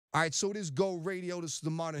All right, so it is Go Radio. This is the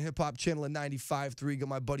Modern Hip Hop Channel at 95.3. Got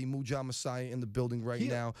my buddy Muja Messiah in the building right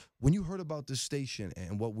now. When you heard about this station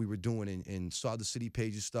and what we were doing and saw the City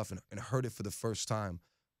Pages stuff and heard it for the first time,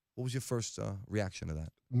 what was your first reaction to that?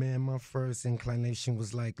 Man, my first inclination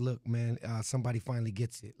was like, look, man, somebody finally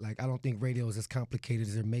gets it. Like, I don't think radio is as complicated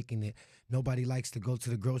as they're making it. Nobody likes to go to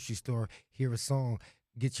the grocery store, hear a song,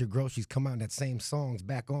 get your groceries, come out, and that same song's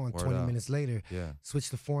back on 20 minutes later. Yeah. Switch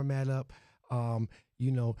the format up. You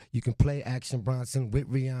know, you can play Action Bronson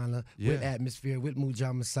with Rihanna, with Atmosphere, with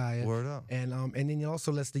Muja Messiah. Word up. And then it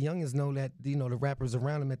also lets the youngins know that, you know, the rappers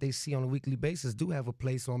around them that they see on a weekly basis do have a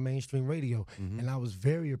place on mainstream radio. And I was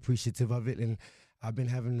very appreciative of it, and I've been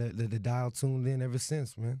having the dial tuned in ever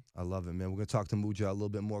since, man. I love it, man. We're going to talk to Muja a little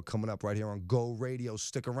bit more coming up right here on Go Radio.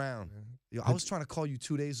 Stick around. Yo, I was trying to call you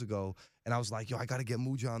 2 days ago, and I was like, yo, I got to get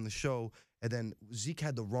Muja on the show. And then Zeke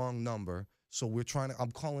had the wrong number. So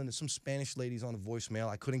I'm calling some Spanish ladies on the voicemail.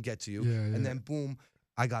 I couldn't get to you. And then boom,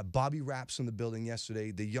 I got Bobby Raps in the building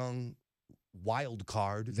yesterday, the young wild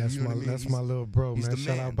card. That's my little bro, man.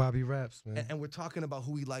 Shout out Bobby Raps, man. And we're talking about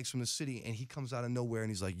who he likes from the city, and he comes out of nowhere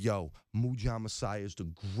and he's like, yo, Muja Messiah is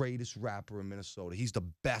the greatest rapper in Minnesota. He's the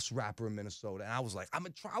best rapper in Minnesota. And I was like,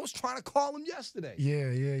 I was trying to call him yesterday.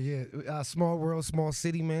 Yeah. Small world, small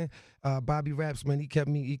city, man. Bobby Raps, man, he kept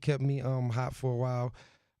me hot for a while.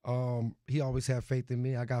 He always had faith in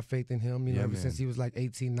me. I got faith in him, you know, ever since he was like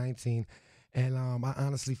 18, 19. And I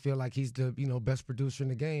honestly feel like he's the, you know, best producer in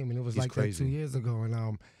the game. And it was like that 2 years ago.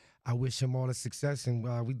 And I wish him all the success.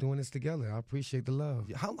 And we doing this together. I appreciate the love.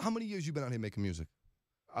 Yeah. How many years you been out here making music?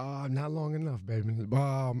 Not long enough, baby.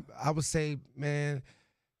 I would say, man,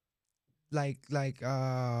 like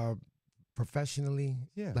professionally,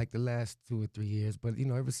 like the last 2 or 3 years. But, you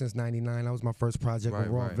know, ever since 99, that was my first project with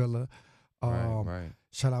Raw Villa.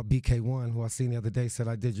 Shout out BK1, who I seen the other day, said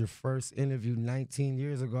I did your first interview 19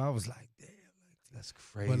 years ago. I was like, damn. That's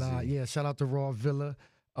crazy. But shout out to Raw Villa.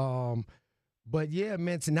 But yeah,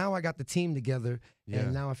 man, so now I got the team together,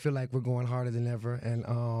 and now I feel like we're going harder than ever.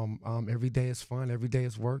 And every day is fun, every day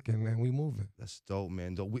is work, and we moving. That's dope,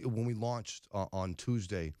 man. When we launched on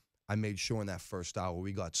Tuesday, I made sure in that first hour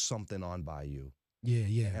we got something on by you.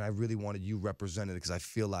 Yeah. And I really wanted you represented because I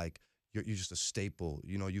feel like you're just a staple.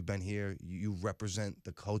 You know, you've been here. You represent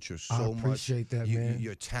the culture so much. I appreciate that, man.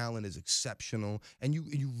 Your talent is exceptional, and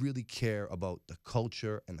you really care about the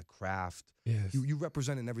culture and the craft. Yes. You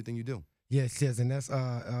represent in everything you do. Yes, and that's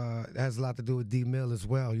that has a lot to do with D Mill as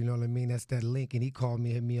well. You know what I mean? That's that link, and he called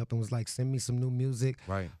me, hit me up, and was like, "Send me some new music."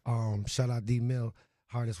 Right. Shout out D Mill,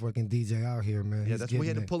 hardest working DJ out here, man. Yeah, that's why we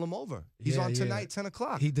had to pull him over. He's on tonight, 10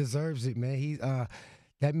 o'clock. He deserves it, man. He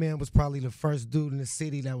that man was probably the first dude in the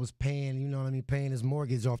city that was paying, you know what I mean, paying his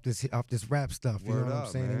mortgage off this rap stuff. You know what I'm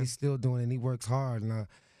saying? Man. And he's still doing it, and he works hard, and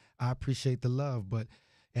I appreciate the love,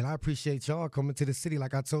 and I appreciate y'all coming to the city.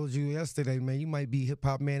 Like I told you yesterday, man, you might be Hip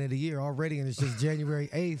Hop Man of the Year already, and it's just January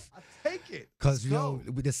 8th. I take it. Because, you know,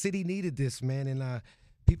 the city needed this, man, and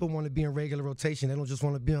people want to be in regular rotation. They don't just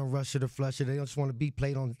want to be on Rusher to Flusher. They don't just want to be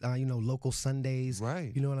played on, you know, local Sundays.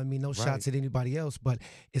 Right. You know what I mean? No shots at anybody else, but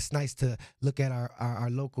it's nice to look at our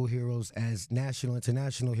local heroes as national,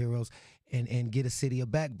 international heroes and get a city a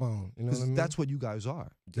backbone. You know what I mean? That's what you guys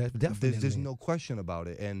are. Definitely. There's no question about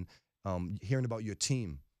it. And hearing about your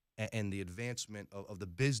team and the advancement of the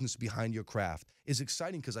business behind your craft is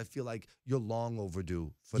exciting because I feel like you're long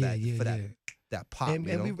overdue for that pop.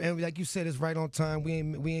 And like you said, it's right on time. We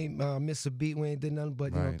ain't miss a beat. We ain't did nothing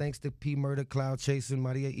but you know, thanks to P Murder, Cloud Chasing,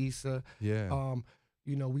 Maria Issa. Yeah.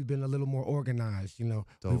 You know, we've been a little more organized. You know,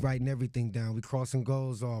 we writing everything down. We crossing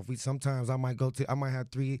goals off. Sometimes I might have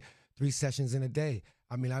three sessions in a day.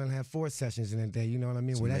 I mean, I don't have 4 sessions in a day. You know what I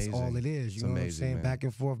mean? That's all it is. You know what I'm saying? Man. Back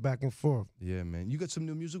and forth. Yeah, man. You got some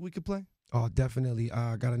new music we could play? Oh, definitely.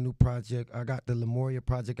 I got a new project. I got the Lemuria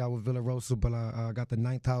project out with Villa Rosa, but I got the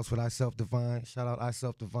Ninth House with I Self Divine. Shout out I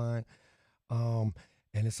Self Divine. And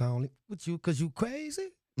it's only with you because you crazy.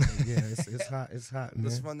 Yeah, it's hot. It's hot, man.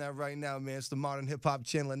 Let's run that right now, man. It's the Modern Hip Hop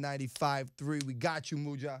Channel at 95.3. We got you,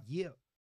 Muja. Yeah.